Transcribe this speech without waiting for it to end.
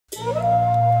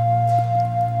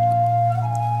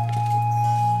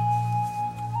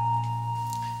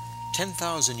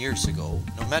"10,000 years ago,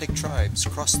 nomadic tribes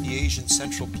crossed the Asian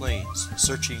Central Plains,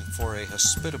 searching for a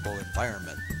hospitable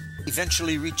environment.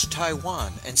 Eventually reached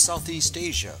Taiwan and Southeast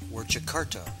Asia, where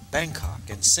Jakarta, Bangkok,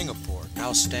 and Singapore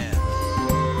now stand.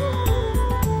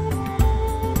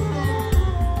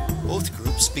 Both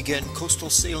groups began coastal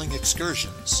sailing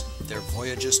excursions. Their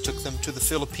voyages took them to the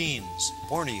Philippines,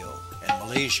 Borneo, and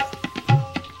Malaysia.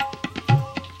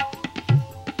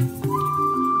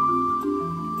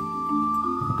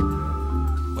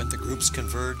 When the groups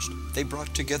converged, they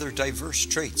brought together diverse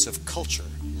traits of culture,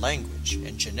 language,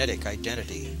 and genetic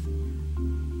identity.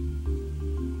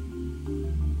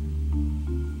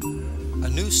 A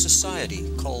new society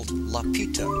called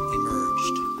Lapita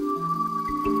emerged.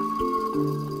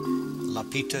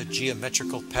 Lapita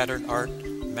geometrical pattern art,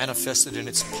 manifested in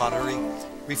its pottery,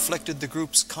 reflected the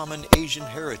group's common Asian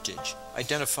heritage,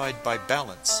 identified by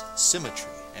balance,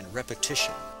 symmetry, and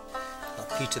repetition.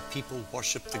 Lapita people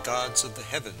worship the gods of the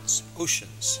heavens,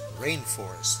 oceans,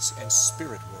 rainforests, and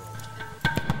spirit world.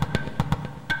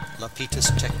 Lapita's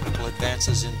technical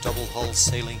advances in double-hull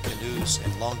sailing canoes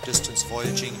and long-distance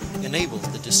voyaging enabled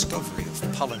the discovery of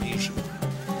Polynesia.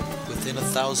 Within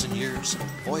 1,000 years,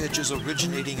 voyages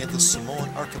originating in the Samoan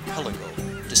archipelago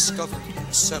discovered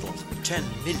and settled 10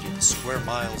 million square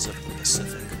miles of the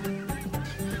Pacific.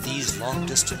 These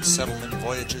long-distance settlement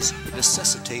voyages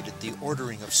necessitated the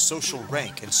ordering of social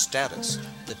rank and status,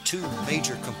 the two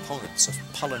major components of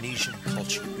Polynesian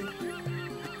culture.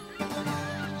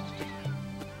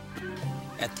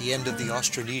 At the end of the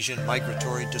Austronesian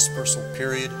migratory dispersal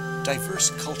period,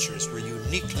 diverse cultures were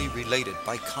uniquely related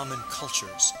by common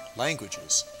cultures,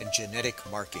 languages, and genetic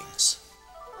markings.